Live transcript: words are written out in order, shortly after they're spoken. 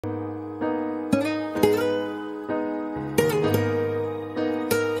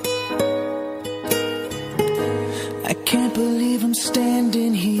believe I'm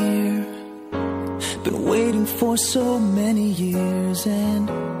standing here. Been waiting for so many years, and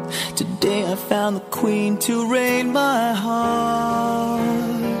today I found the queen to reign my heart.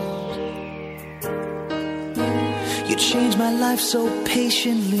 You changed my life so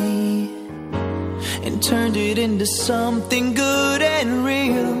patiently and turned it into something good and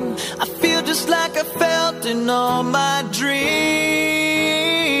real. I feel just like I felt in all my dreams.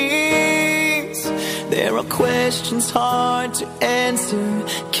 There are questions hard to answer,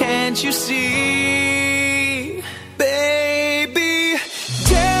 can't you see? Baby,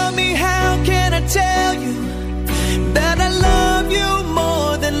 tell me, how can I tell you that I love you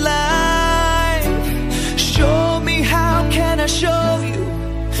more than life? Show me, how can I show you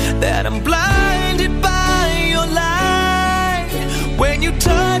that I'm blinded by your light? When you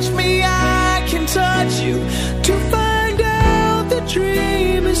touch me, I can touch you to find out the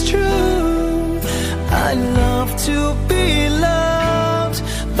dream is true. I love to be loved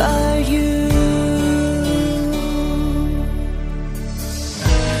by you.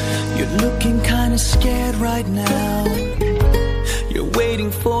 You're looking kinda scared right now. You're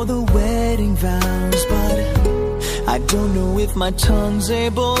waiting for the wedding vows, but I don't know if my tongue's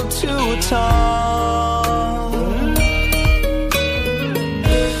able to talk.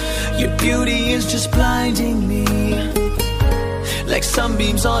 Your beauty is just blinding me, like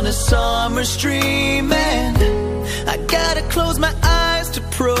sunbeams on a summer stream, and I gotta close my eyes to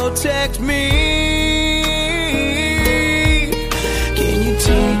protect me. Can you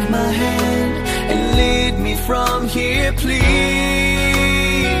take my hand and lead me from here, please?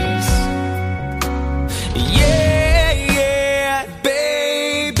 Yeah,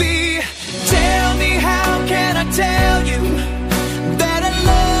 baby, tell me, how can I tell you that I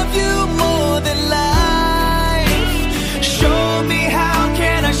love you more than life? Show me, how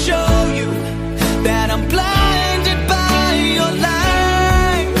can I show you that I'm blinded by your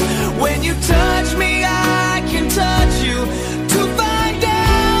light? When you touch me, I can touch you to find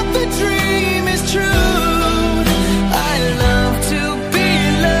out the dream is true. I love to be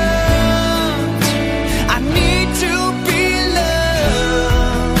loved. I need to be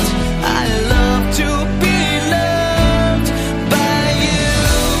loved. I love to be loved by you.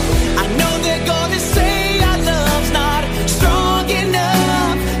 I know they're gonna say our love's not strong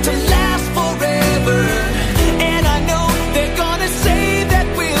enough to last forever, and I know they're gonna say that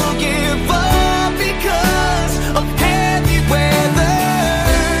we'll give up because of heavy weather.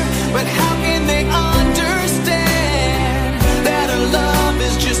 But how can they understand that our love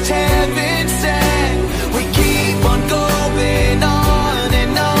is just heaven sent? We keep on going on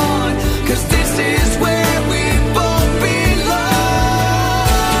and on, 'cause this is where we both belong.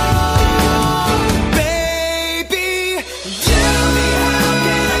 Baby, tell me, how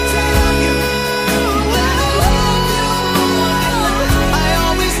can I tell you that I love you more than life? I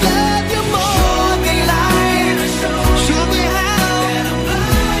always love you more than life. Show me how that I'm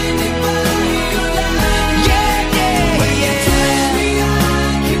blinded by your light. Yeah, yeah, when you touch me,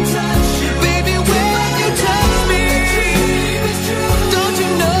 I can touch you. Baby, when you touch me, don't you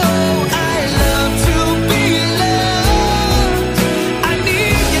know I love to be loved? I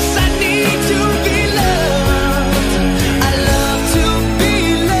need, yes, I need to be loved. I love to be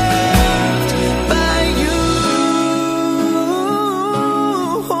loved by you.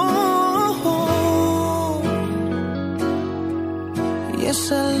 Yes,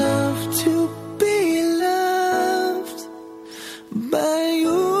 I love to